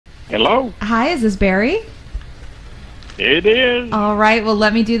Hello? Hi, is this Barry? It is. All right, well,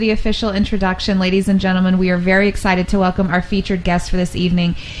 let me do the official introduction. Ladies and gentlemen, we are very excited to welcome our featured guest for this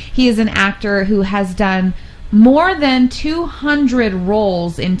evening. He is an actor who has done more than 200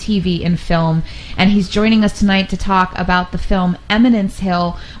 roles in TV and film, and he's joining us tonight to talk about the film Eminence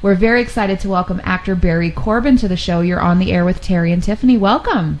Hill. We're very excited to welcome actor Barry Corbin to the show. You're on the air with Terry and Tiffany.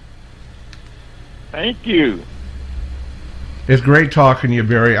 Welcome. Thank you. It's great talking to you,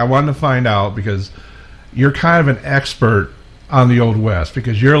 Barry. I wanted to find out, because you're kind of an expert on the Old West,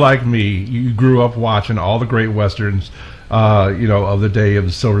 because you're like me. You grew up watching all the great Westerns, of the day of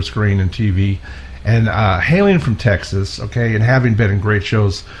the silver screen and TV. And hailing from Texas, okay, and having been in great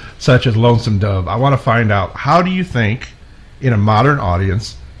shows such as Lonesome Dove, I want to find out, how do you think, in a modern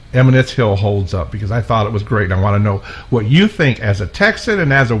audience, Eminence Hill holds up? Because I thought it was great, and I want to know what you think as a Texan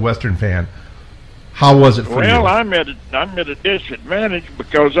and as a Western fan. How was it for you? Well, I'm at a disadvantage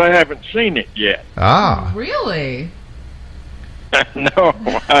because I haven't seen it yet. Ah. Really? No,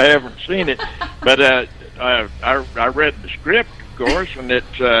 I haven't seen it. But I read the script, of course, and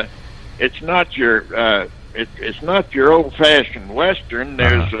it's not your it's not your old-fashioned Western.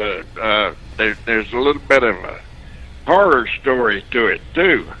 There's there's a little bit of a horror story to it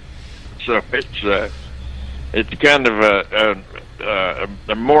too. So it's kind of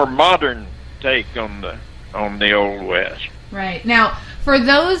a more modern take on the Old West. Right. Now, for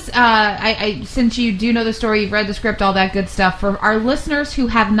those, since you do know the story, you've read the script, all that good stuff, for our listeners who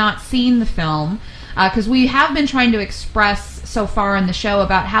have not seen the film, because we have been trying to express so far in the show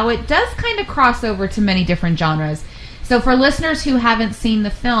about how it does kind of cross over to many different genres. So for listeners who haven't seen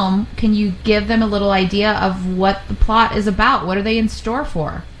the film, can you give them a little idea of what the plot is about? What are they in store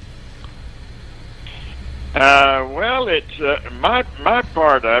for? Well, it's my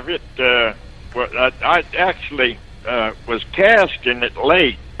part of it. I actually was cast in it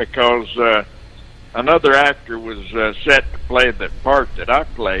late because another actor was set to play the part that I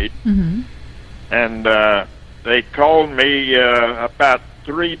played, and they called me about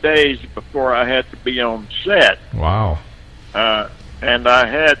 3 days before I had to be on set. Wow! And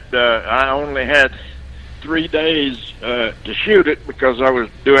I only had 3 days to shoot it because I was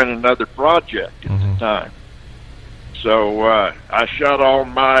doing another project at the time. So I shot all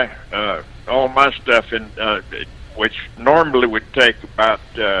my stuff in, which normally would take about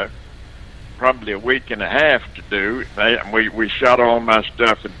probably a week and a half to do. We shot all my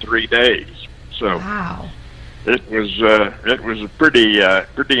stuff in 3 days. So wow, it was a pretty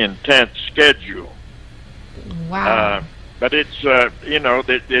intense schedule. Wow. But it's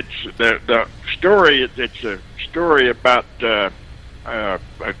it's the story. It's a story about a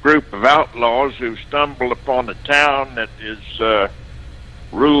group of outlaws who stumble upon a town that is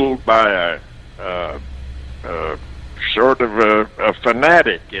ruled by a sort of a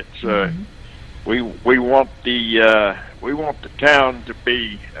fanatic. It's we want the town to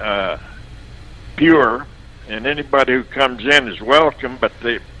be pure, and anybody who comes in is welcome, but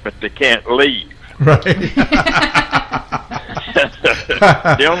they can't leave. Right.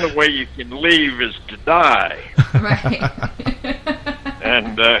 The only way you can leave is to die. Right.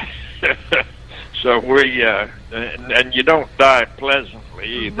 And so we and you don't die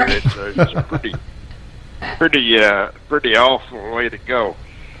pleasantly either. Right. It's a pretty awful way to go.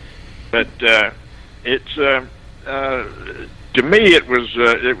 But it's to me it was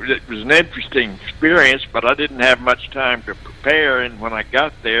an interesting experience, but I didn't have much time to prepare, and when I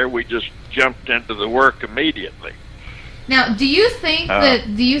got there, we just jumped into the work immediately. Now, do you think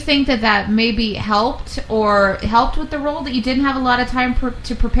that maybe helped with the role, that you didn't have a lot of time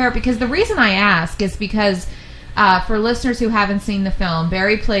to prepare? Because the reason I ask is because for listeners who haven't seen the film,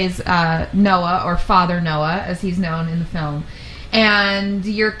 Barry plays Noah, or Father Noah, as he's known in the film, and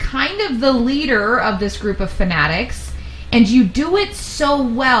you're kind of the leader of this group of fanatics, and you do it so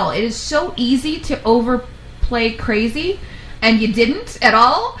well. It is so easy to overplay crazy. And you didn't at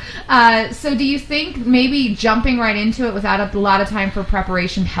all. So do you think maybe jumping right into it without a lot of time for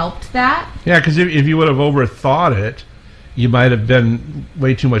preparation helped that? Yeah, because if you would have overthought it, you might have been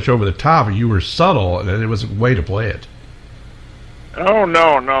way too much over the top, or you were subtle, and it was a way to play it. Oh,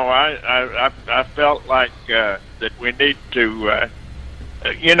 no. I felt like that we need to,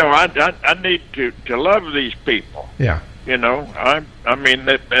 I need to love these people. Yeah. I mean,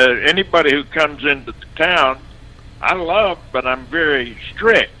 that anybody who comes into the town, I love, but I'm very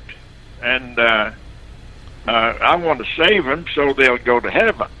strict, and I want to save them so they'll go to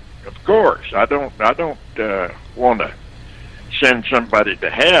heaven. Of course, I don't want to send somebody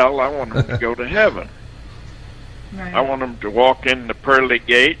to hell. I want them to go to heaven. Right. I want them to walk in the pearly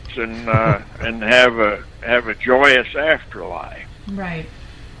gates and have a joyous afterlife. Right.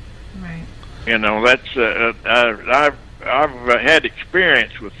 Right. You know, that's I've had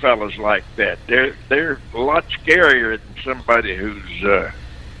experience with fellas like that. They're a lot scarier than somebody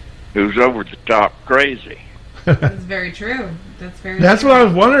who's over the top crazy. That's very true. That's what I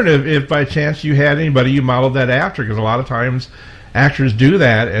was wondering, if by chance you had anybody you modeled that after, because a lot of times actors do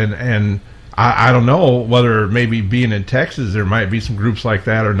that, and I don't know whether maybe being in Texas there might be some groups like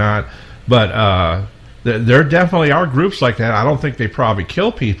that or not, but there definitely are groups like that. I don't think they probably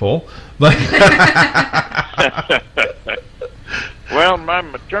kill people, but well, my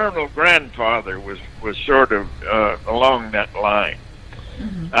maternal grandfather was sort of along that line.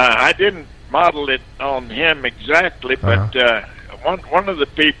 Mm-hmm. I didn't model it on him exactly, but one of the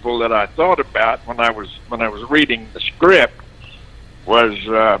people that I thought about when I was reading the script was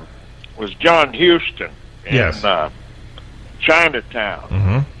John Huston in Chinatown.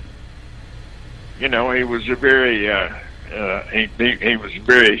 Mm-hmm. You know, he was a very he was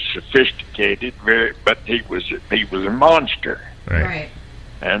very sophisticated, but he was a monster. Right.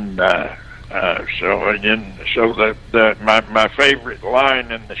 And so my favorite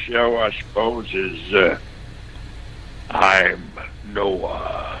line in the show, I suppose, is "I'm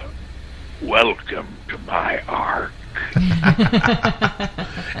Noah. Welcome to my ark."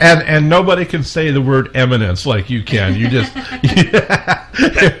 and nobody can say the word eminence like you can. You just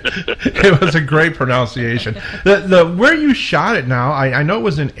it was a great pronunciation. The where you shot it now, I know it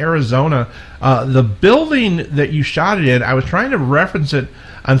was in Arizona. The building that you shot it in, I was trying to reference it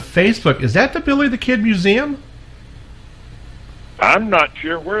on Facebook. Is that the Billy the Kid Museum? I'm not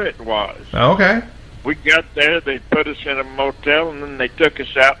sure where it was. Okay. We got there, they put us in a motel, and then they took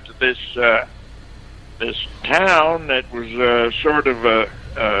us out to this town that was sort of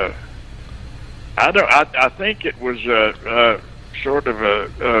I think it was sort of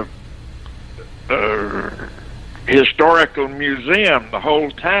a historical museum, the whole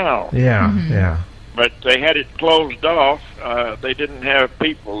town. Yeah, Mm-hmm. yeah. But they had it closed off. They didn't have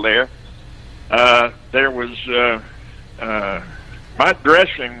people there. There was my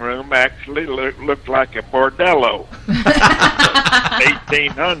dressing room actually looked like a bordello.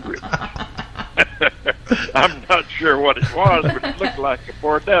 1800. I'm not sure what it was, but it looked like a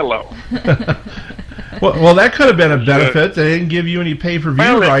bordello. Well, that could have been a benefit. They didn't give you any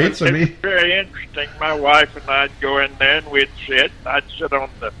pay-per-view rights. It was very interesting. My wife and I'd go in there and we'd sit. I'd sit on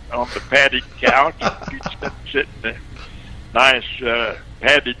the padded couch, and she'd sit in a nice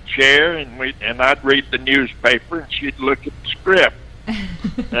padded chair, and I'd read the newspaper, and she'd look at the script.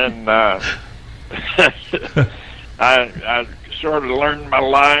 And I sort of learned my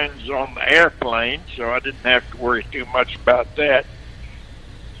lines on the airplane, so I didn't have to worry too much about that.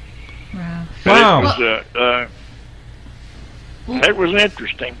 Wow. But it was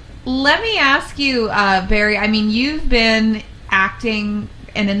interesting. Let me ask you, Barry, I mean, you've been acting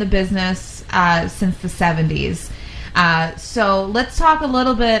and in the business since the 70s. So let's talk a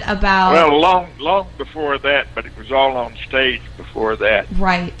little bit about... Well, long before that, but it was all on stage before that.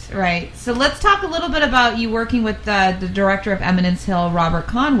 Right. So let's talk a little bit about you working with the director of Eminence Hill, Robert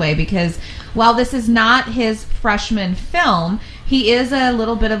Conway, because while this is not his freshman film, he is a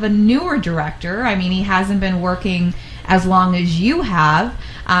little bit of a newer director. I mean, he hasn't been working as long as you have.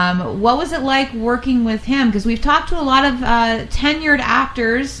 What was it like working with him? Because we've talked to a lot of tenured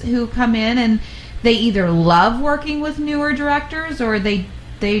actors who come in and they either love working with newer directors or they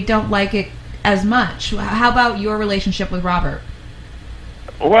don't like it as much. How about your relationship with Robert?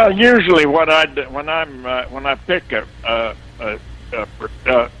 Well, usually what I do when I pick a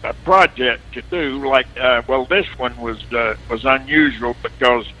project to do, like this one was unusual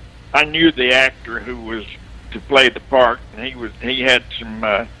because I knew the actor who was to play the part, and he had some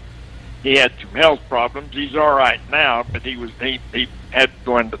health problems. He's all right now, but he had to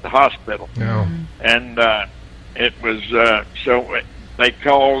go into the hospital. No. And it was so they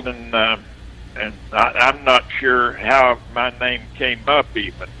called, and I'm not sure how my name came up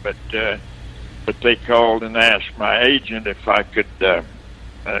even, but they called and asked my agent if I could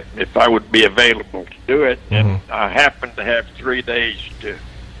if I would be available to do it, and I happened to have 3 days to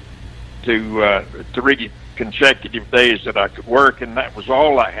 3 consecutive days that I could work, and that was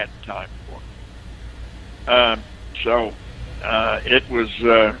all I had time for. So it was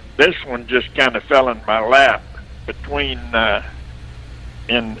this one just kind of fell in my lap between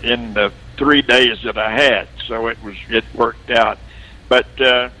in the 3 days that I had, so it worked out. But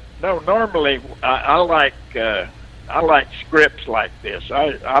no, normally I like scripts like this.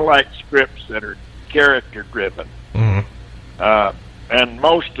 I like scripts that are character driven, and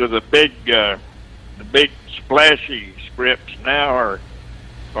most of the big splashy scripts now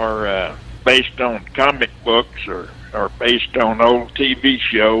are based on comic books or are based on old TV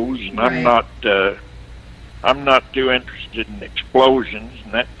shows, and I'm not too interested in explosions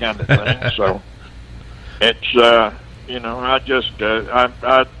and that kind of thing. So it's I just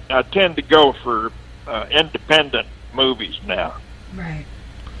I tend to go for independent movies now. Right.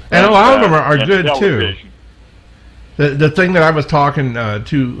 And a lot of them are good television. too. The thing that I was talking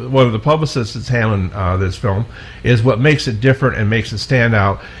to one of the publicists that's handling this film is what makes it different and makes it stand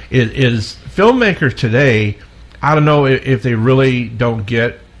out is filmmakers today, I don't know if they really don't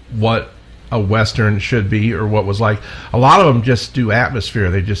get what a Western should be or what was like. A lot of them just do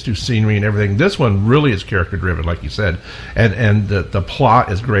atmosphere. They just do scenery and everything. This one really is character driven, like you said. And the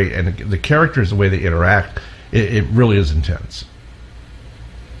plot is great. And the characters, the way they interact, it really is intense.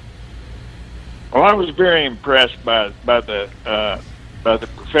 Well, I was very impressed by the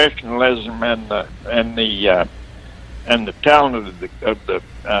professionalism and the talent of the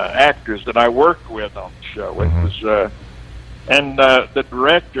actors that I worked with on the show. It was and the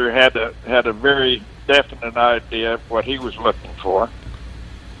director had a very definite idea of what he was looking for.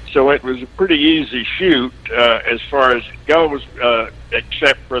 So it was a pretty easy shoot as far as it goes,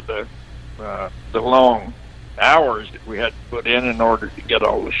 except for the long hours that we had to put in order to get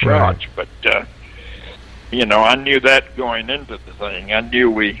all the shots. Right. But I knew that going into the thing. I knew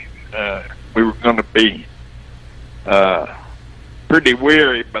we were going to be pretty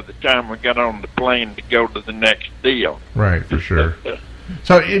weary by the time we got on the plane to go to the next deal. Right, for sure.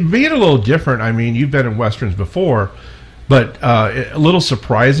 So it being a little different, I mean, you've been in Westerns before, but a little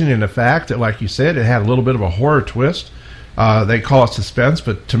surprising in the fact that, like you said, it had a little bit of a horror twist. They call it suspense,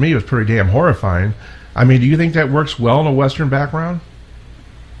 but to me it was pretty damn horrifying. I mean, do you think that works well in a Western background?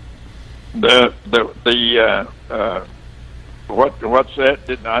 What's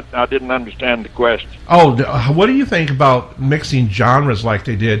that? I didn't understand the question. Oh, what do you think about mixing genres like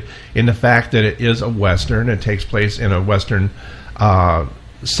they did in the fact that it is a Western, it takes place in a Western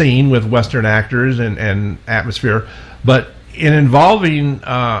scene with Western actors and atmosphere, but in involving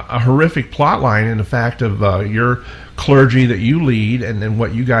a horrific plot line in the fact of your clergy that you lead and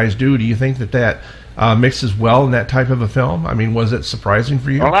what you guys do you think that mixes well in that type of a film? I mean, was it surprising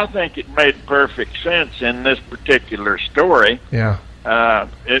for you? Well, I think it made perfect sense in this particular story. Yeah.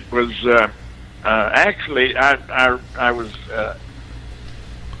 It was actually I was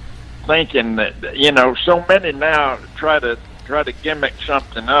thinking that so many now try to gimmick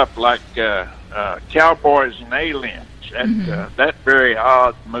something up like Cowboys and Aliens. That very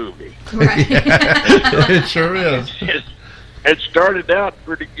odd movie. Right. It sure is. It started out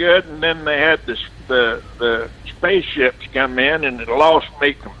pretty good, and then they had the spaceships come in, and it lost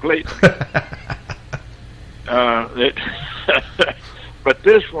me completely. But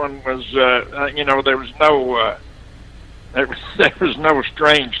this one was, there was no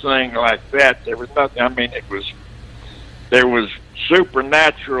strange thing like that. There was nothing. I mean, there was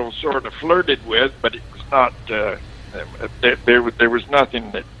supernatural sort of flirted with, but it was not. There was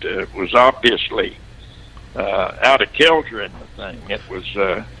nothing that was obviously out of kilter in the thing. It was,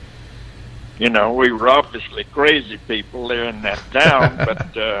 we were obviously crazy people there in that town,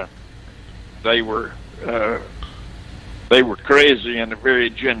 but they were crazy in a very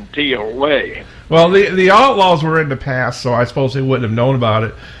genteel way. Well, the Outlaws were in the past, so I suppose they wouldn't have known about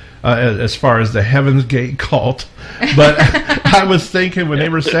it as far as the Heaven's Gate cult. But I was thinking when they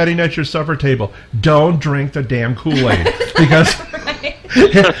were sitting at your supper table, don't drink the damn Kool-Aid, because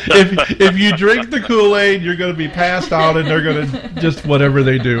if you drink the Kool-Aid, you're going to be passed out, and they're going to just whatever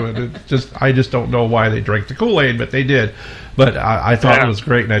they do. And I just don't know why they drank the Kool-Aid, but they did. But I thought it was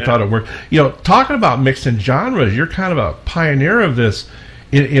great, and I thought it worked. Talking about mixing genres, you're kind of a pioneer of this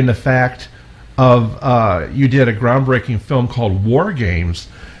in the fact of you did a groundbreaking film called WarGames.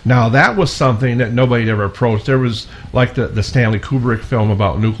 Now, that was something that nobody ever approached. There was, like the Stanley Kubrick film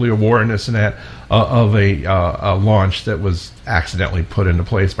about nuclear war and this and that, of a launch that was accidentally put into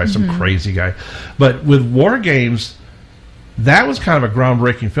place by some crazy guy. But with WarGames, that was kind of a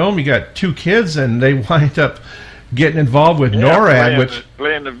groundbreaking film. You got two kids, and they wind up getting involved with NORAD,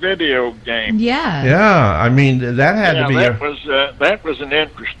 playing the video game. Yeah. I mean, that had to be. That was an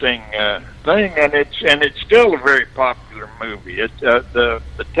interesting thing, and it's still a very popular movie. The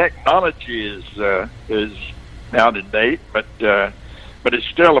technology is out of date, but it's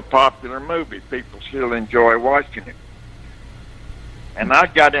still a popular movie. People still enjoy watching it. And I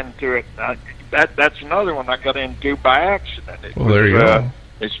got into it. That's another one I got into by accident. There you go.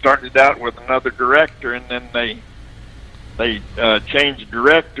 It started out with another director, and then they changed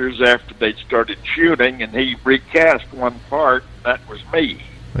directors after they started shooting, and he recast one part. That was me.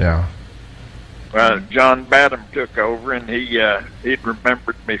 Yeah. John Badham took over, and he'd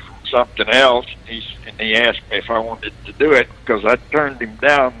remembered me from something else. And he asked me if I wanted to do it because I turned him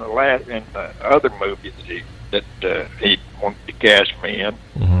down in the other movie that he wanted to cast me in.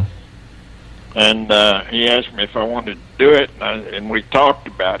 Mm-hmm. And he asked me if I wanted to do it, and we talked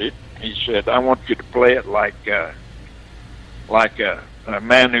about it. He said, "I want you to play it like a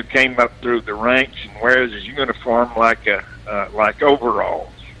man who came up through the ranks and wears his uniform like overalls."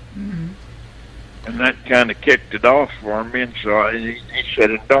 Mm-hmm. And that kind of kicked it off for me. And so he said,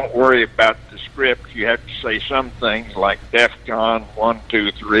 "And don't worry about the script. You have to say some things like DEFCON 1,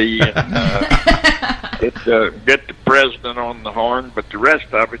 2, 3, and get the president on the horn. But the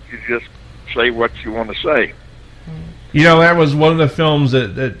rest of it, you just say what you want to say." You know, that was one of the films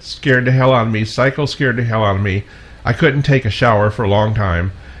that scared the hell out of me. Psycho scared the hell out of me. I couldn't take a shower for a long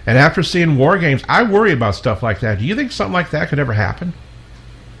time. And after seeing WarGames, I worry about stuff like that. Do you think something like that could ever happen?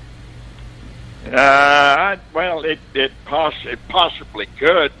 Well, it possibly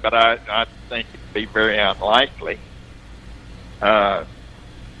could, but I think it'd be very unlikely. I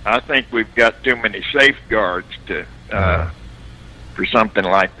think we've got too many safeguards for something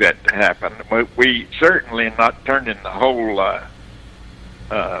like that to happen. We certainly are not turning the whole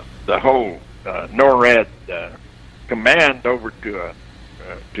NORAD command over to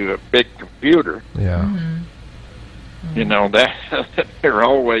a big computer. Yeah. Mm-hmm. You know, that there are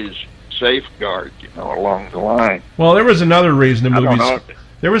always safeguards, along the line. Well, there was another reason the movie.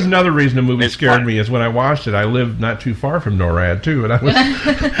 There was another reason the movie scared me is when I watched it. I lived not too far from NORAD too, and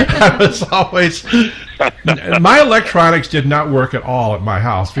I was always. My electronics did not work at all at my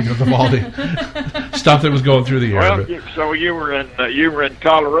house because of all the stuff that was going through the air. Well, so you were in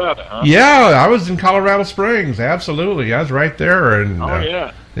Colorado, huh? Yeah, I was in Colorado Springs. Absolutely, I was right there, and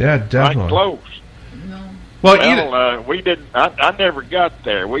yeah, definitely right close. Well, we didn't. I never got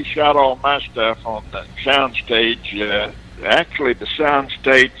there. We shot all my stuff on the soundstage. Actually, the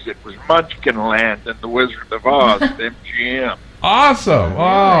soundstage that was Munchkinland in The Wizard of Oz at MGM. Awesome! Really?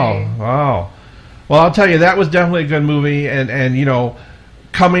 Wow. Well, I'll tell you, that was definitely a good movie, and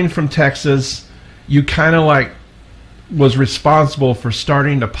coming from Texas, you kind of was responsible for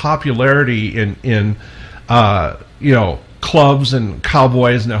starting the popularity in clubs and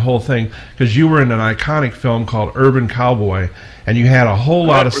cowboys and the whole thing, because you were in an iconic film called Urban Cowboy, and you had a whole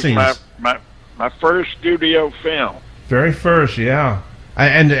lot of scenes. My first studio film. Very first, yeah.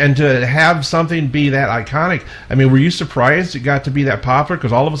 And to have something be that iconic, I mean, were you surprised it got to be that popular?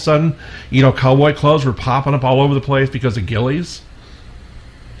 Because all of a sudden, cowboy clothes were popping up all over the place because of ghillies?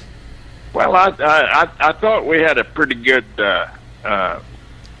 Well, I thought we had a pretty good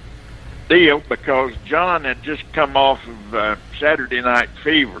deal because John had just come off of Saturday Night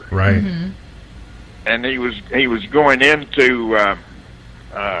Fever. Right. Mm-hmm. And he was going into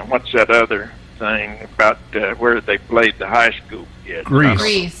what's that other thing about where they played the high school kids?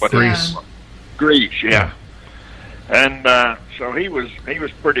 Grease, yeah. And so he was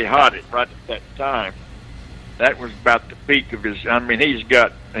pretty hot right at that time. That was about the peak of his. I mean,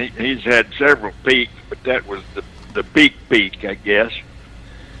 he's had several peaks, but that was the peak, I guess.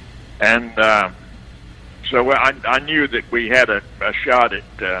 And so I knew that we had a shot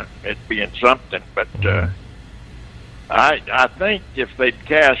at being something, but. I think if they'd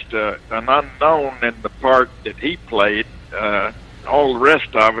cast an unknown in the part that he played, all the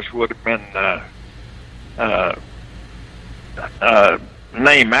rest of us would have been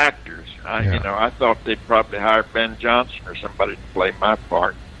name actors. I thought they'd probably hire Ben Johnson or somebody to play my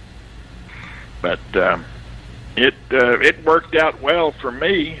part. But it worked out well for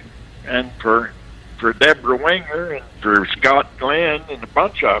me and for Deborah Winger and for Scott Glenn and a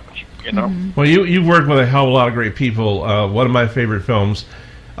bunch of us. Mm-hmm. Well, you've worked with a hell of a lot of great people. One of my favorite films,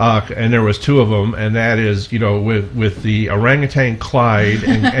 and there was two of them, and that is with the orangutan Clyde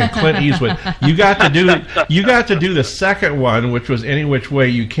and Clint Eastwood. You got to do the second one, which was Any Which Way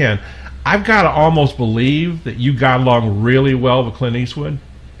You Can. I've got to almost believe that you got along really well with Clint Eastwood.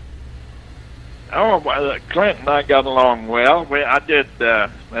 Oh, well, Clint and I got along well. I did.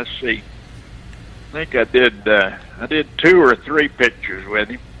 Let's see. I think I did 2 or 3 pictures with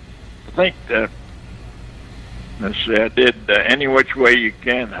him. I think let's see, I did Any Which Way You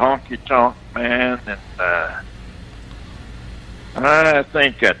Can, Honky Tonk Man, and I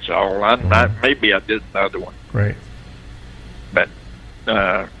think that's all. Maybe I did another one. Right. But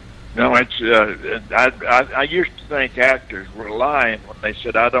no, it's I used to think actors were lying when they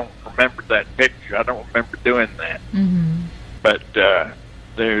said I don't remember that picture. I don't remember doing that. Mm-hmm. But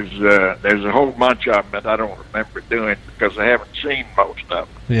there's a whole bunch of them that I don't remember doing because I haven't seen most of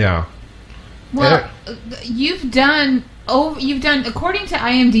them. Yeah. Well, you've done according to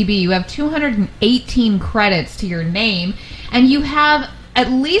IMDb, you have 218 credits to your name, and you have at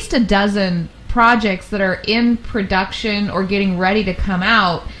least a dozen projects that are in production or getting ready to come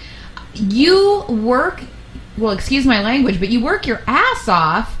out. You work, well, excuse my language, but you work your ass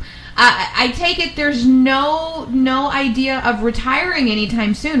off. I take it there's no idea of retiring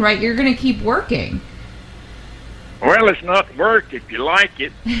anytime soon, right? You're going to keep working. Well, it's not work if you like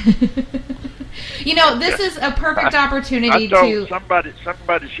it. You know, this is a perfect opportunity I told somebody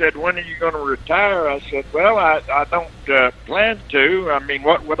said, when are you going to retire? I said, well, I don't plan to. I mean,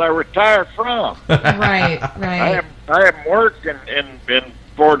 what would I retire from? Right. I haven't worked in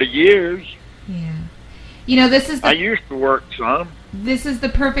 40 years. Yeah. You know, I used to work some. This is the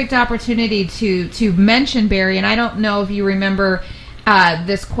perfect opportunity to mention, Barry, and I don't know if you remember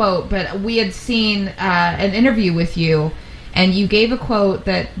this quote, but we had seen an interview with you, and you gave a quote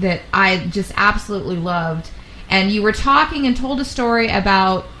that I just absolutely loved. And you were talking and told a story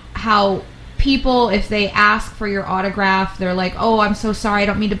about how people, if they ask for your autograph, they're like, oh, I'm so sorry, I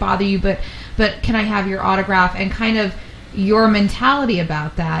don't mean to bother you, but can I have your autograph? And kind of your mentality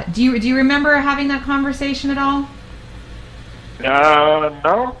about that. Do you remember having that conversation at all?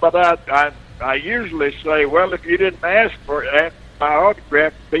 No, but I usually say, well, if you didn't ask for my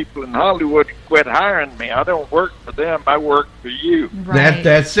autograph, people in Hollywood quit hiring me. I don't work for them. I work for you. Right.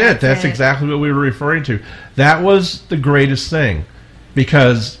 That's it. That's exactly what we were referring to. That was the greatest thing,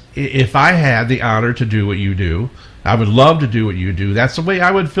 because if I had the honor to do what you do, I would love to do what you do. That's the way I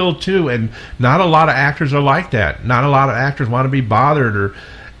would feel too. And not a lot of actors are like that. Not a lot of actors want to be bothered or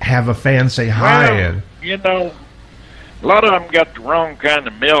have a fan say hi. Well, you know, a lot of them got the wrong kind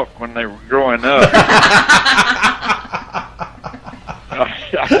of milk when they were growing up.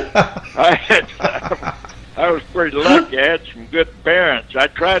 I was pretty lucky. I had some good parents. I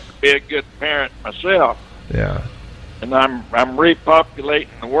tried to be a good parent myself. Yeah. And I'm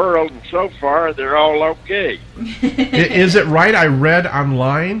repopulating the world, and so far they're all okay. Is it right? I read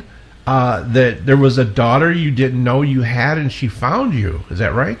online that there was a daughter you didn't know you had, and she found you. Is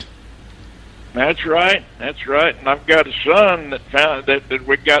that right? That's right. That's right. And I've got a son that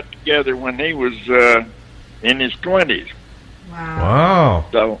we got together when he was in his 20s. Wow.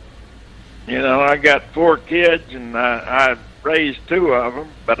 So, you know, I got 4 kids, and I raised 2 of them,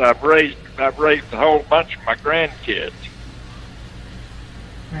 but I've raised a whole bunch of my grandkids.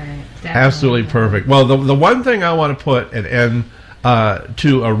 Right. Absolutely perfect. Well, the one thing I want to put an end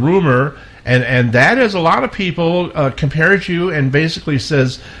to a rumor, and that is a lot of people compare you and basically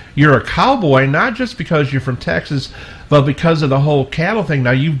says you're a cowboy, not just because you're from Texas, but because of the whole cattle thing.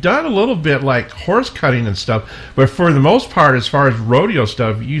 Now, you've done a little bit like horse cutting and stuff, but for the most part, as far as rodeo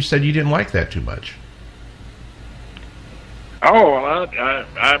stuff, you said you didn't like that too much. Oh, well,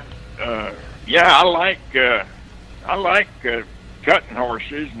 I like cutting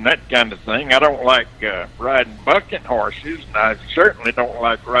horses and that kind of thing. I don't like riding bucking horses, and I certainly don't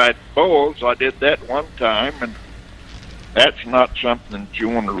like riding bulls. I did that one time, and that's not something that you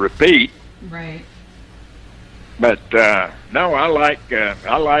want to repeat. Right. But no, I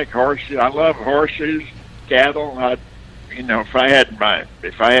like horses. I love horses, cattle. If I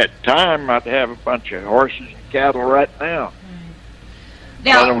had time, I'd have a bunch of horses and cattle right now.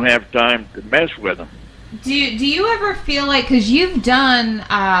 Now, I don't have time to mess with them. Do you ever feel like, because you've done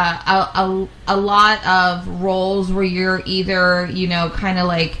a lot of roles where you're either, kind of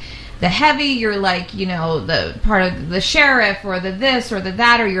like the heavy, you're like, the part of the sheriff or the this or the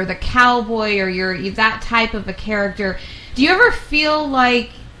that, or you're the cowboy or you're that type of a character. Do you ever feel like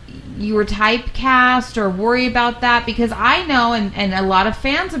you were typecast or worry about that? Because I know, and a lot of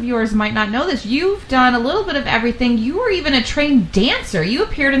fans of yours might not know this, you've done a little bit of everything. You were even a trained dancer. You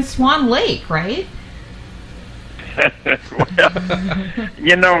appeared in Swan Lake, right? Well,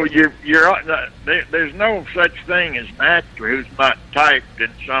 there's no such thing as an actor who's not typed in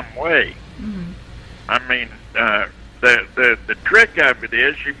some way. Mm-hmm. I mean, the trick of it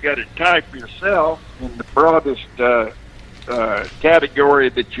is you've got to type yourself in the broadest category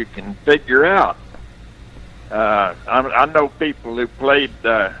that you can figure out. I know people who play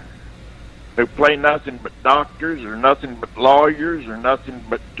nothing but doctors or nothing but lawyers or nothing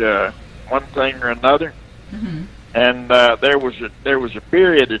but one thing or another. Mm-hmm. And there was a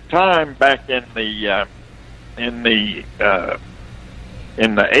period of time back in the 80s and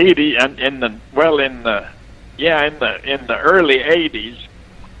in the early 80s.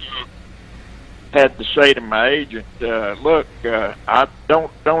 Had to say to my agent, look, I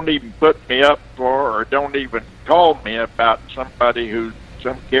don't even put me up for, or don't even call me about some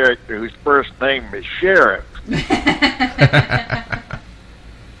character whose first name is Sheriff.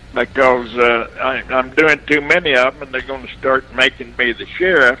 Because I'm doing too many of them, and they're going to start making me the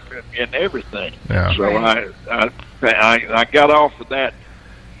sheriff in everything. Yeah. So I got off of that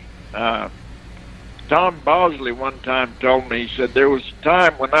Tom Bosley one time told me, he said, there was a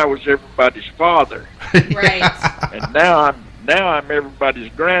time when I was everybody's father. Right. And now I'm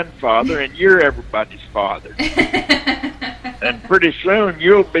everybody's grandfather, and you're everybody's father. And pretty soon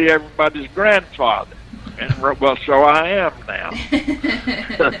you'll be everybody's grandfather. And well, so I am now.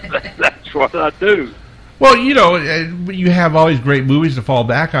 That's what I do. Well, you know, you have all these great movies to fall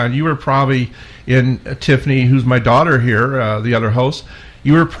back on. You were probably in Tiffany, who's my daughter here, the other host.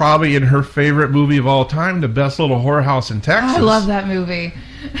 You were probably in her favorite movie of all time, The Best Little Whorehouse in Texas. I love that movie.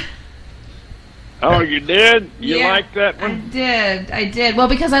 Oh, you did? You Yeah, like that one? I did. Well,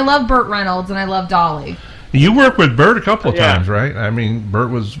 because I love Burt Reynolds and I love Dolly. You worked with Burt a couple of Yeah. times, right? I mean,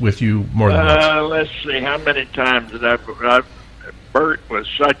 Burt was with you more than once. Let's see, how many times did Burt was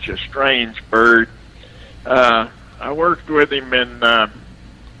such a strange bird. I worked with him in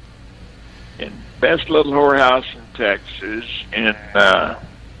Best Little Whorehouse in Texas, in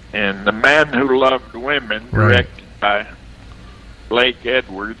The Man Who Loved Women, directed by Blake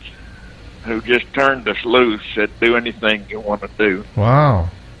Edwards, who just turned us loose, said, do anything you want to do. Wow.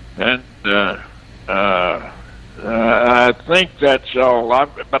 And I think that's all.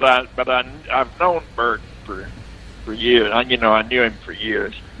 I've known Bert for years. I knew him for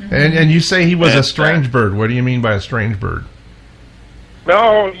years. And you say he was a strange bird. What do you mean by a strange bird?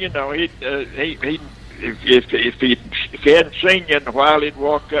 No, he if he hadn't seen you in a while, he'd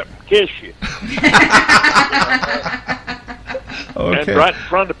walk up and kiss you. Okay. And right in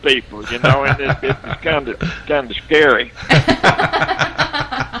front of people, and it was kind of scary.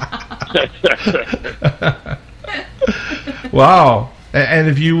 Wow. And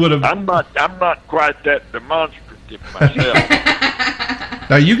if you would have... I'm not quite that demonstrative myself.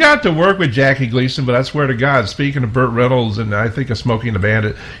 Now, you got to work with Jackie Gleason, but I swear to God, speaking of Burt Reynolds and I think of Smokey and the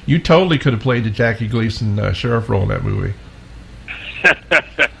Bandit, you totally could have played the Jackie Gleason sheriff role in that movie.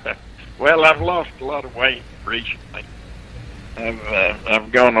 Well, I've lost a lot of weight recently.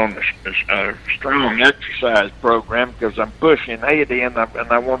 I've gone on a strong exercise program because I'm pushing 80 and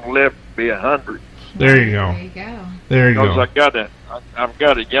I want to live to be 100. There you go. There you go. There you go. Because I've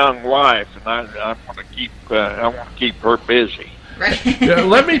got a young wife and I want to keep her busy. Right. Yeah,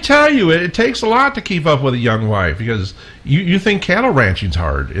 let me tell you, it takes a lot to keep up with a young wife because you think cattle ranching's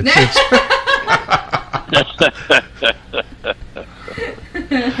hard.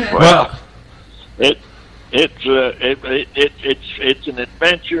 Well, it's an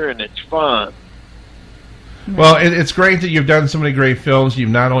adventure and it's fun. Well, it's great that you've done so many great films.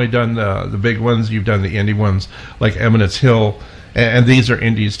 You've not only done the big ones, you've done the indie ones like Eminence Hill, and these are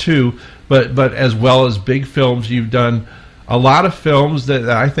indies too. But as well as big films, you've done a lot of films that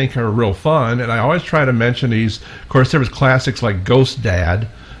I think are real fun. And I always try to mention these. Of course, there was classics like Ghost Dad,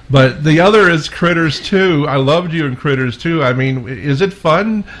 but the other is Critters 2. I loved you in Critters 2. I mean, is it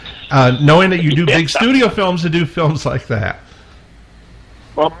fun knowing that you do big studio films to do films like that?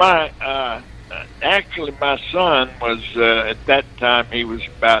 Well, actually, my son was, at that time, he was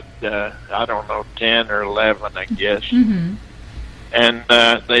about, 10 or 11, I guess. Mm-hmm. And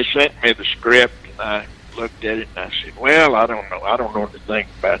they sent me the script, and I looked at it, and I said, well, I don't know what to think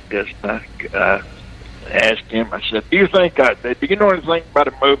about this. And I asked him, I said, do you know anything about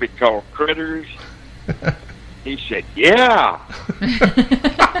a movie called Critters? He said, yeah.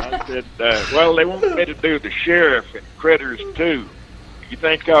 I said, well, they want me to do the sheriff in Critters 2. You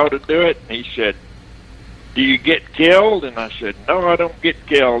think I ought to do it? And he said, do you get killed? And I said, no, I don't get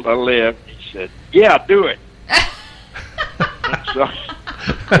killed. I live. And he said, yeah, do it. And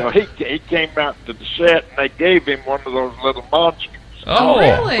so he came out to the set, and they gave him one of those little monsters. Oh,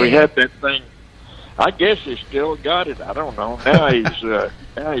 really? We had that thing. I guess he still got it. I don't know. Now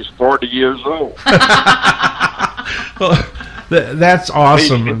he's 40 years old. Well, that's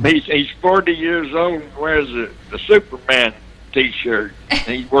awesome. He's 40 years old and wears the Superman T-shirt.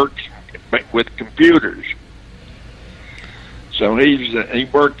 He works with computers. So he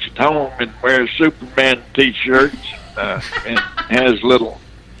works at home and wears Superman T-shirts and has little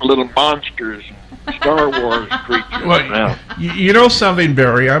monsters and Star Wars creatures. Well, now. You know something,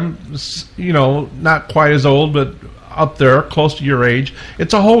 Barry? I'm, not quite as old, but up there, close to your age.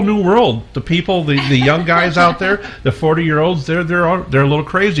 It's a whole new world. The people, the young guys out there, the 40-year-olds, they're a little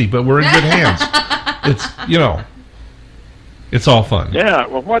crazy, but we're in good hands. It's it's all fun. Yeah.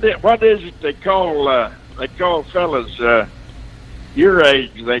 Well, what is it they call fellas your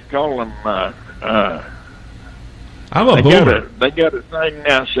age? They call them. I'm a boomer. They got a thing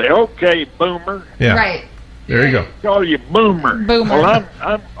now. Say, okay, boomer. Yeah. Right. There you go. They call you boomer. Boomer. Well,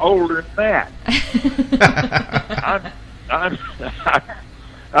 I'm older than that.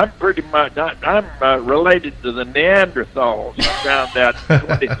 I'm pretty much. I'm related to the Neanderthals. I found out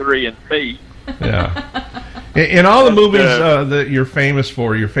 23 and me. Yeah. In all the movies that you're famous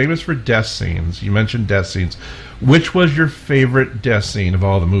for death scenes. You mentioned death scenes. Which was your favorite death scene of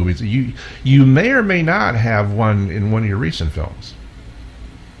all the movies? You may or may not have one in one of your recent films.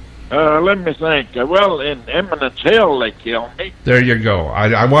 Let me think. Well, in Eminence Hill, they killed me. There you go.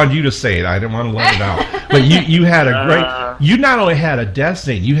 I wanted you to say it. I didn't want to let it out. But you had a great... You not only had a death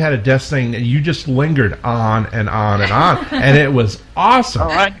scene, you had a death scene that you just lingered on and on and on. And it was awesome. Oh,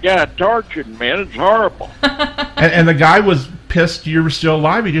 that guy tortured me. It was horrible. And the guy was pissed you were still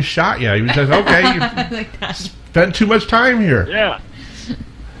alive. He just shot you. He says, okay, you spent too much time here. Yeah.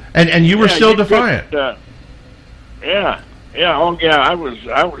 And you were still defiant. Yeah. Yeah, oh yeah, I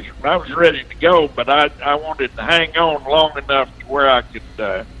was ready to go, but I wanted to hang on long enough to where I could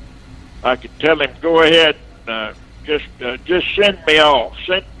tell him, go ahead, just send me off,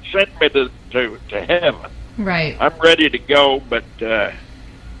 send me to heaven. Right. I'm ready to go, but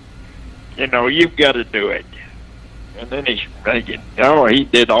you've got to do it. And then he's thinking, he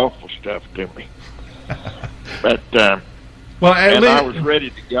did awful stuff to me, but. Well, I was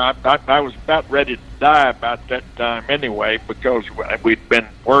ready to go. I was about ready to die about that time anyway, because we'd been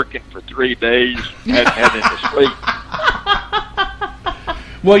working for 3 days, hadn't had any sleep.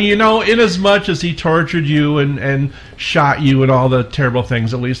 Well, in as much as he tortured you and shot you and all the terrible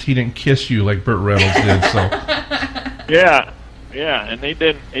things, at least he didn't kiss you like Burt Reynolds did. So. Yeah, and he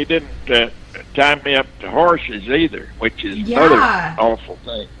didn't tie me up to horses either, which is another awful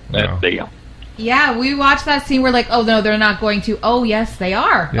thing. That deal. Yeah, we watched that scene. We're like, oh, no, they're not going to. Oh, yes, they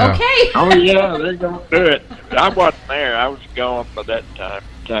are. Yeah. Okay. Oh, yeah, they're going to do it. I wasn't there. I was gone by that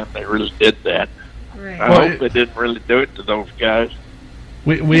time they really did that. Right. I hope they didn't really do it to those guys.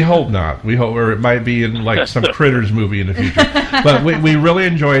 We hope not. We hope, or it might be in like some Critters movie in the future. But we really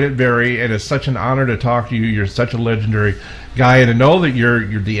enjoyed it, Barry, and it's such an honor to talk to you. You're such a legendary guy, and to know that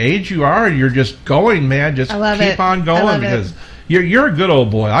you're the age you are, you're just going, man. Just keep on going, because you're a good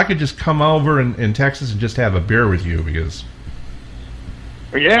old boy. I could just come over in Texas and just have a beer with you, because.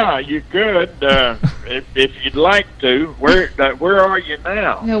 Yeah, you could if you'd like to. Where are you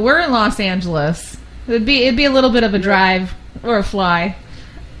now? No, we're in Los Angeles. It'd be a little bit of a drive or a fly.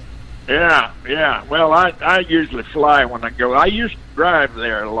 Yeah. Well, I usually fly when I go. I used to drive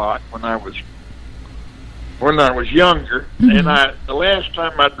there a lot when I was younger. Mm-hmm. And the last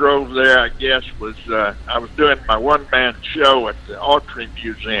time I drove there, I guess, was I was doing my one-man show at the Autry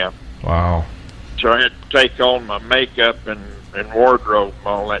Museum. Wow. So I had to take on my makeup and wardrobe and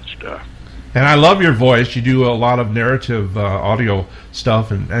all that stuff. And I love your voice. You do a lot of narrative audio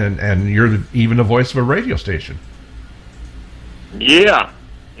stuff, and you're even the voice of a radio station. Yeah.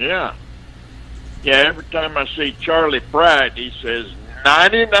 Every time I see Charlie Pride, he says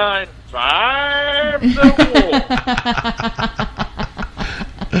 99.5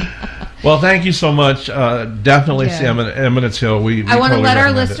 Well, thank you so much. Definitely see Eminence Hill. I want to let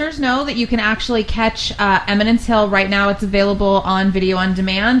our listeners know that you can actually catch Eminence Hill right now. It's available on video on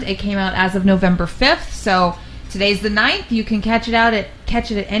demand. It came out as of November 5th, so today's the 9th. You can catch it at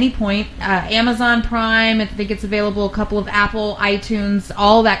any point. Amazon Prime, I think it's available, a couple of Apple, iTunes,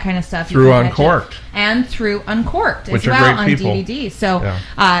 all that kind of stuff. Through Uncorked. And through Uncorked as well on DVD. So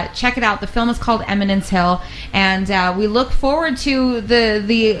check it out. The film is called Eminence Hill, and we look forward to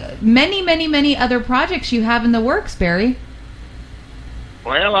the many, many, many other projects you have in the works, Barry.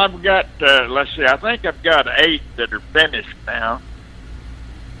 Well, I've got, let's see, I think I've got 8 that are finished now.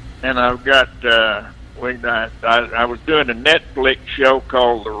 And I've got... I was doing a Netflix show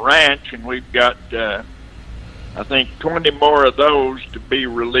called The Ranch, and we've got, I think, 20 more of those to be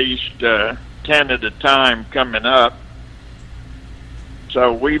released, 10 at a time coming up.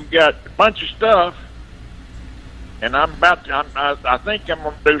 So we've got a bunch of stuff, and I think I'm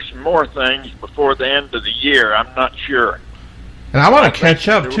going to do some more things before the end of the year. I'm not sure. And I want to catch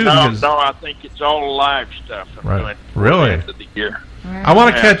up, too. No, I think it's all live stuff I'm doing before the end of the year. I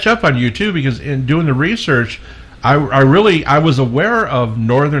want to catch up on you too, because in doing the research, I was aware of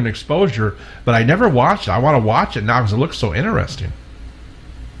Northern Exposure, but I never watched it. I want to watch it now because it looks so interesting.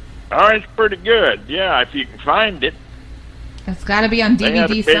 Oh, it's pretty good. Yeah, if you can find it. It's got to be on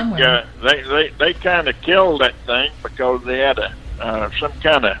DVD somewhere. They kind of killed that thing because they had some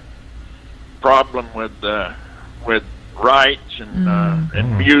kind of problem with rights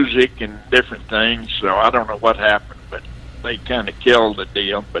and music and different things. So I don't know what happened, but they kind of killed the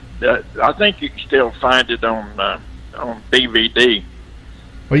deal. But I think you can still find it on DVD.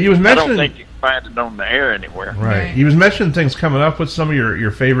 Well, you was mentioning. I don't think you can find it on the air anywhere. Right. You was mentioning things coming up with some of your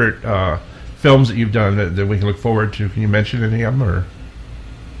favorite films that you've done that we can look forward to. Can you mention any of them? Or?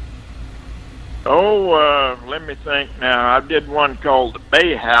 Oh, let me think now. I did one called the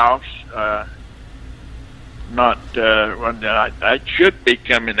Bay House. It should be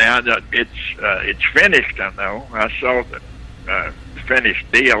coming out. It's finished. I know. I saw the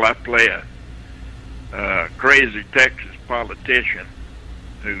finished deal. I play a crazy Texas politician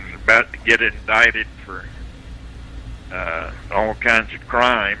who's about to get indicted for all kinds of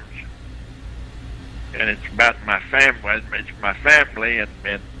crimes, and it's about my family. It's my family and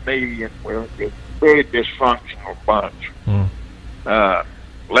me, and we're a very dysfunctional bunch.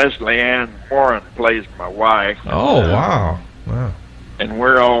 Leslie Ann Warren plays my wife. Oh, wow. And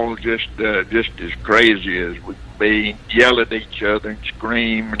we're all just as crazy as we can be, yell at each other and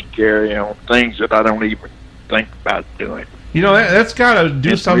scream and carry on things that I don't even think about doing. You know, that's got to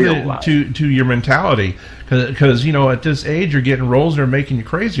do something to your mentality, because you know, at this age, you're getting roles that are making you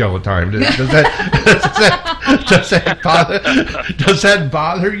crazy all the time. Does that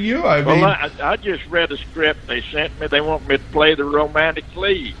bother you? I mean, I just read a script they sent me. They want me to play the romantic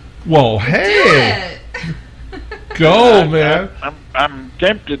lead. Well, hey, go, man! I'm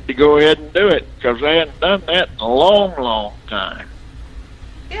tempted to go ahead and do it because I hadn't done that in a long time.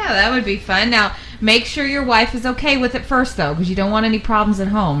 Yeah, that would be fun. Now, make sure your wife is okay with it first, though, because you don't want any problems at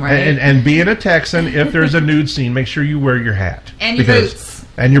home, right? And being a Texan, if there's a nude scene, make sure you wear your hat. And your boots.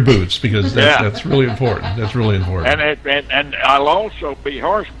 And your boots, because that's really important. That's really important. And I'll also be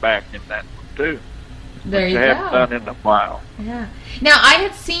horseback in that one, too. There you go. I haven't done in a while. Yeah. Now, I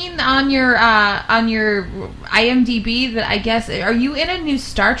had seen on your IMDb that, I guess, are you in a new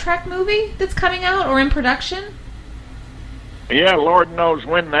Star Trek movie that's coming out or in production? Yeah, Lord knows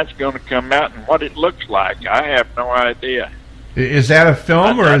when that's going to come out and what it looks like. I have no idea. Is that a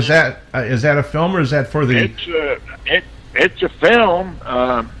film, or is that a film, or is that for the? It's a film,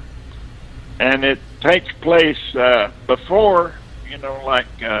 and it takes place before, you know, like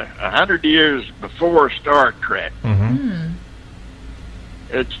 100 years before Star Trek. Mm-hmm.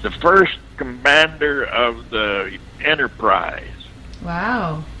 It's the first commander of the Enterprise.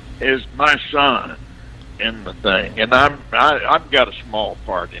 Wow. Is my son in the thing, and I've got a small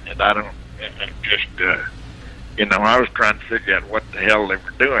part in it. I don't just you know, I was trying to figure out what the hell they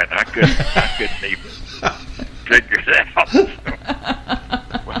were doing. I couldn't even figure it out.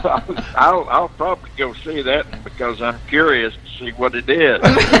 Well, I'll probably go see that one because I'm curious to see what it is.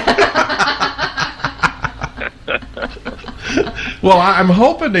 Well, I'm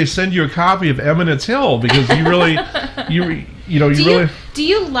hoping they send you a copy of Eminence Hill, because you really, Do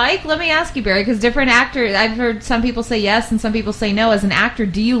you like? Let me ask you, Barry, because different actors. I've heard some people say yes and some people say no. As an actor,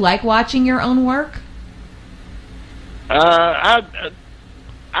 do you like watching your own work?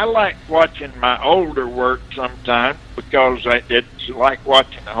 I like watching my older work sometimes because it's like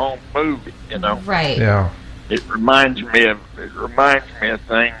watching a home movie. You know, right? Yeah. It reminds me of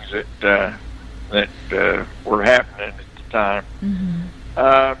things that were happening at the time.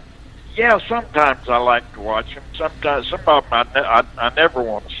 Mm-hmm. Yeah, sometimes I like to watch them. Sometimes some of them I never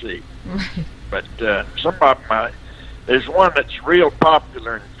want to see. Right. But some of them, there's one that's real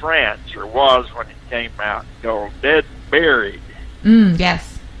popular in France, or was when it came out, called Dead and Buried.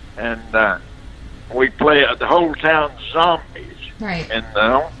 Yes. And we play the whole town's zombies. Right. And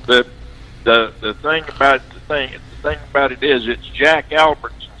the thing about it is, it's Jack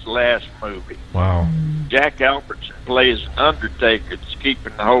Albertson's last movie. Wow. Jack Albertson plays an undertaker that's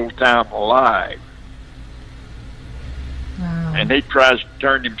keeping the whole town alive. Wow. And he tries to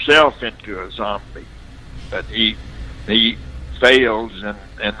turn himself into a zombie, but he fails,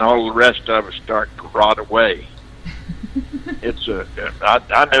 and all the rest of us start to rot away.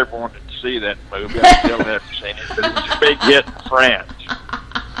 I never wanted to see that movie. I still haven't seen it, but it was a big hit in France.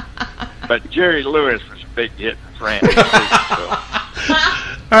 But Jerry Lewis was a big hit in France too, so.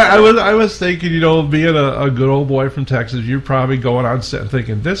 I was thinking, you know, being a good old boy from Texas, you're probably going on set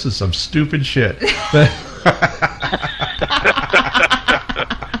thinking, this is some stupid shit.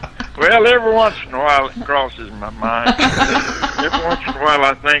 Well, every once in a while it crosses my mind. Every once in a while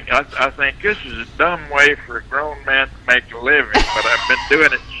I think this is a dumb way for a grown man to make a living, but I've been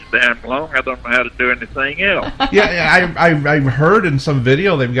doing it so damn long, I don't know how to do anything else. Yeah, I've heard in some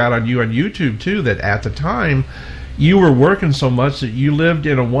video they've got on you on YouTube too that at the time you were working so much that you lived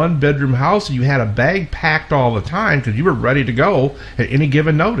in a one-bedroom house and you had a bag packed all the time because you were ready to go at any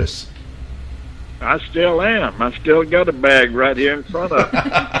given notice. I still am. I still got a bag right here in front of me.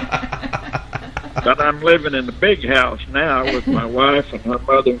 But I'm living in the big house now with my wife and her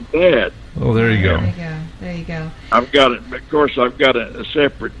mother and dad. Oh, there you go. There you go. I've got it. Of course, I've got a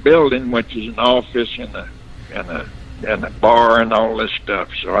separate building, which is an office and a bar and all this stuff.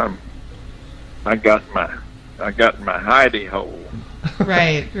 So I got I got my hidey hole.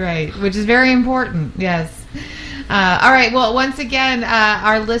 Right, which is very important. Yes. All right. Well, once again,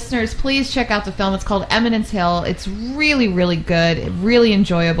 our listeners, please check out the film. It's called Eminence Hill. It's really, really good, really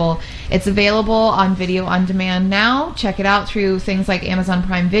enjoyable. It's available on video on demand now. Check it out through things like Amazon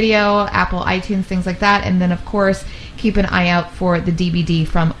Prime Video, Apple iTunes, things like that. And then, of course, keep an eye out for the DVD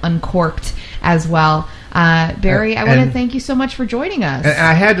from Uncorked as well. Barry, I want to thank you so much for joining us. And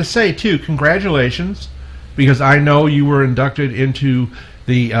I had to say, too, congratulations, because I know you were inducted into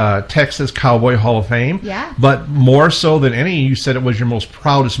the Texas Cowboy Hall of Fame. Yeah. But more so than any, you said it was your most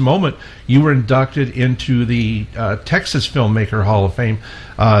proudest moment. You were inducted into the Texas Filmmaker Hall of Fame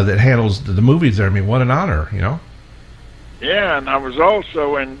that handles the movies there. I mean, what an honor, you know? Yeah, and I was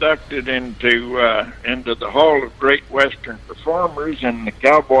also inducted into the Hall of Great Western Performers in the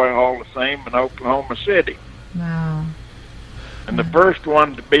Cowboy Hall of Fame in Oklahoma City. Wow. And the first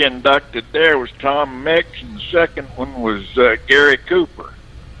one to be inducted there was Tom Mix, and the second one was Gary Cooper.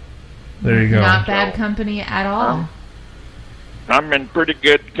 There you go. Not bad company at all. I'm in pretty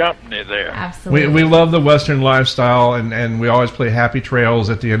good company there. Absolutely. We love the Western lifestyle, and we always play Happy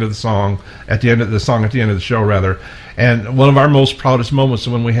Trails at the end of the song, at the end of the show, rather. And one of our most proudest moments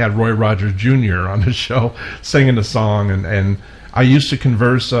was when we had Roy Rogers Jr. on the show singing the song, and I used to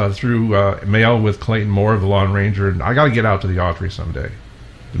converse through mail with Clayton Moore of the Lone Ranger, and I got to get out to the Autry someday,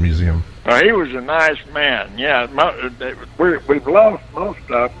 the museum. He was a nice man. Yeah, we've lost most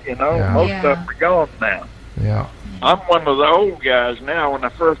of them, you know. Yeah. Most of them are gone now. Yeah. I'm one of the old guys now. When I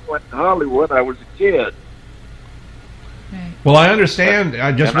first went to Hollywood, I was a kid. Right. Well, I understand. I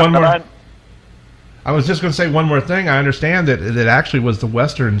was just going to say one more thing. I understand that it actually was the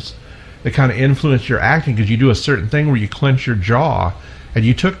Westerns that kind of influenced your acting, because you do a certain thing where you clench your jaw, and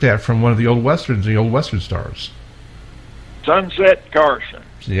you took that from one of the old Westerns, the old Western stars. Sunset Carson.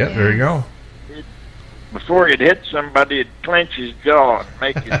 Yeah, there you go. Before he'd hit somebody, he'd clench his jaw and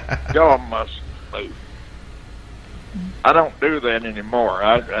make his jaw muscles move. I don't do that anymore.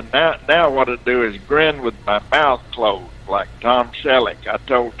 Now what I do is grin with my mouth closed, like Tom Selleck. I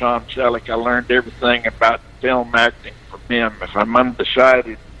told Tom Selleck I learned everything about film acting from him. If I'm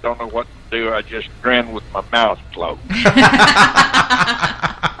undecided, don't know what to do, I just grin with my mouth closed.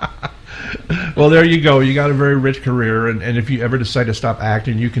 Well, there you go. You got a very rich career, and if you ever decide to stop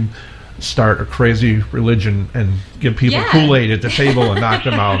acting, you can start a crazy religion and give people Kool-Aid at the table and knock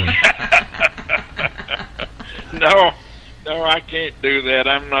them out. No, I can't do that.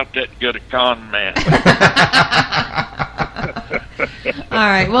 I'm not that good a con man. All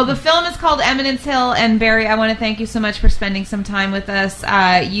right. Well, the film is called Eminence Hill, and Barry, I want to thank you so much for spending some time with us.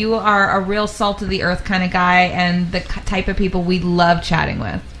 You are a real salt of the earth kind of guy, and the type of people we love chatting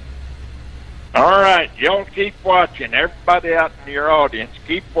with. All right. Y'all keep watching. Everybody out in your audience,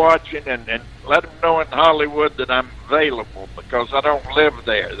 keep watching, and let them know in Hollywood that I'm available, because I don't live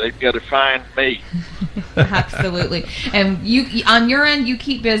there. They've got to find me. Absolutely. And you, on your end, you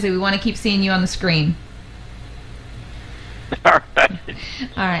keep busy. We want to keep seeing you on the screen. All right.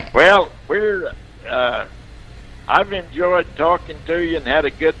 All right. Well, I've enjoyed talking to you and had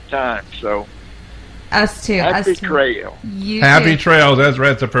a good time, so us too. Happy trail. You Happy too. trails. That's right.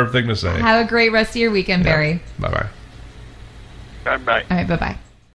 That's the perfect thing to say. Have a great rest of your weekend, Barry. Bye-bye. Bye-bye. All right, bye-bye.